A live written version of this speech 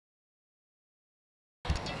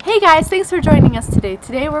Hey guys, thanks for joining us today.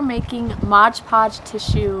 Today we're making Mod Podge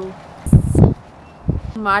tissue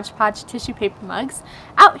paper mugs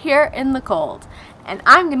out here in the cold. And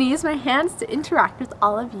I'm going to use my hands to interact with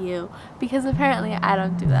all of you because apparently I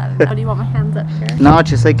don't do that. What do you want my hands up here? No,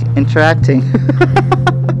 just like interacting.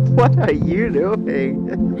 What are you doing?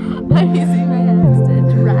 I'm using my hands to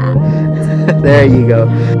interact. There you go.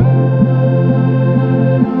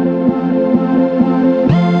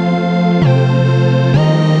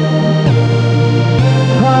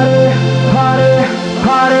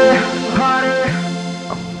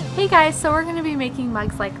 Hey guys, so we're going to be making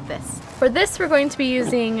mugs like this. For this we're going to be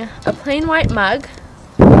using a plain white mug,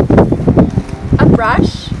 a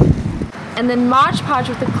brush, and then Mod Podge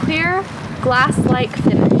with a clear glass-like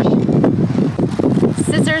finish.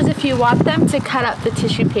 Scissors if you want them to cut up the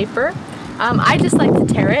tissue paper. I just like to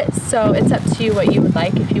tear it, so it's up to you what you would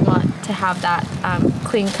like if you want to have that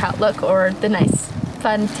clean cut look or the nice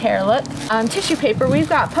fun tear look. Tissue paper, we've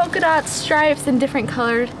got polka dots, stripes, and different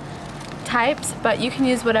colored types, but you can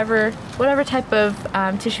use whatever type of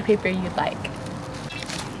tissue paper you'd like.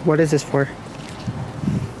 What is this for?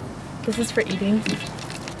 This is for eating.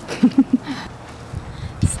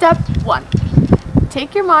 Step 1.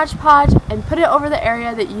 Take your Mod Podge and put it over the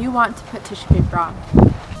area that you want to put tissue paper on.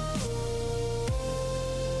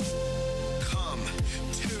 Come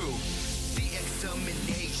to the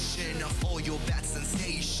extermination of all your bad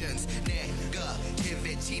sensations.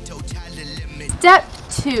 Negativity, total limit. Step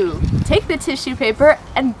 2. Take the tissue paper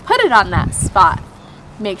and put it on that spot.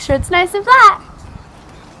 Make sure it's nice and flat.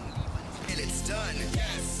 And it's done.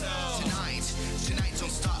 Tonight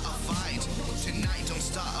don't start a fight. Tonight don't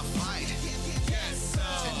start a fight.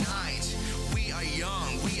 Tonight we are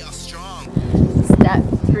young, we are strong. Step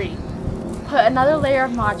 3. Put another layer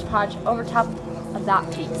of Mod Podge over top of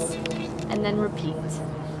that piece, and then repeat.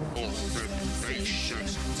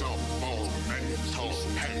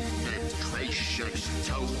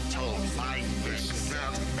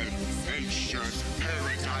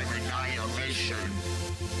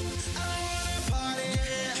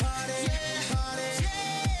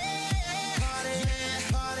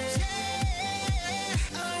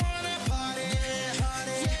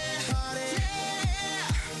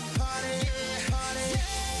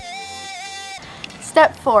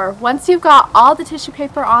 Step 4. Once you've got all the tissue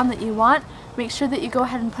paper on that you want, make sure that you go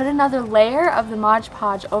ahead and put another layer of the Mod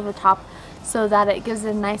Podge over top so that it gives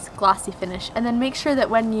it a nice glossy finish. And then make sure that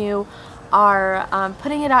when you are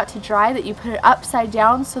putting it out to dry that you put it upside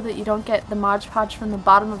down so that you don't get the Mod Podge from the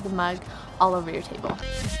bottom of the mug all over your table.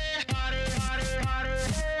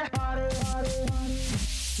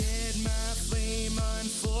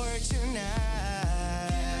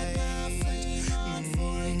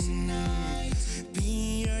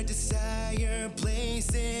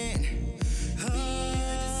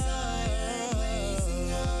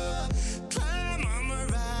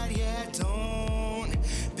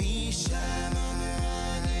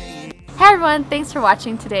 Hey everyone, thanks for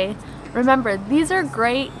watching today. Remember, these are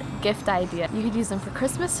great gift ideas. You could use them for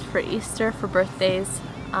Christmas, for Easter, for birthdays,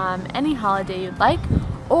 any holiday you'd like,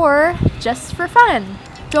 or just for fun.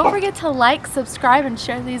 Don't forget to like, subscribe, and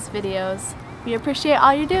share these videos. We appreciate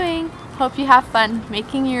all you're doing. Hope you have fun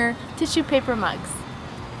making your tissue paper mugs.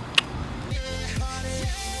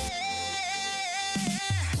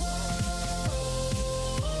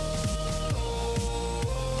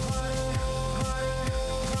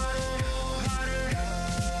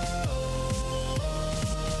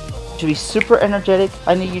 To be super energetic,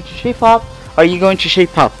 I need you to shape up. Are you going to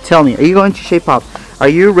shape up? Tell me, are you going to shape up? Are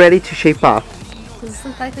you ready to shape up? Does this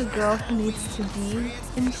look like a girl who needs to be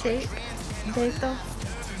in shape? Beto?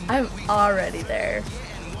 I'm already there.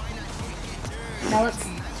 Now let's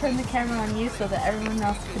turn the camera on you so that everyone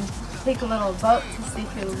else can take a little vote to see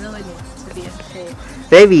who really needs to be in shape.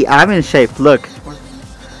 Baby, I'm in shape, look.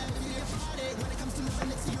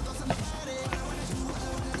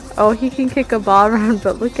 Oh, he can kick a ball around,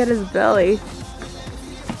 but look at his belly.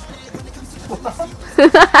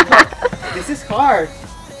 This is hard.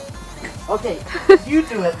 Okay, you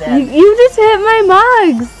do it then. You just hit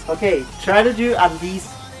my mugs. Okay, try to do at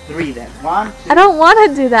least 3 then. 1, 2. I don't want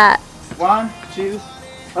to do that. 1, 2.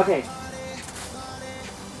 Okay.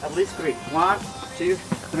 At least 3. 1, 2,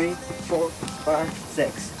 3, 4, 5,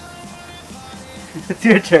 6. It's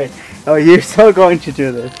your turn. Oh, you're so going to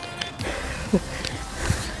do this.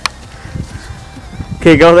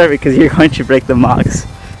 Okay, go there because you're going to break the mugs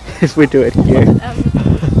if we do it here.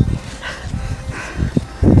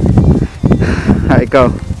 Alright,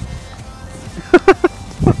 go.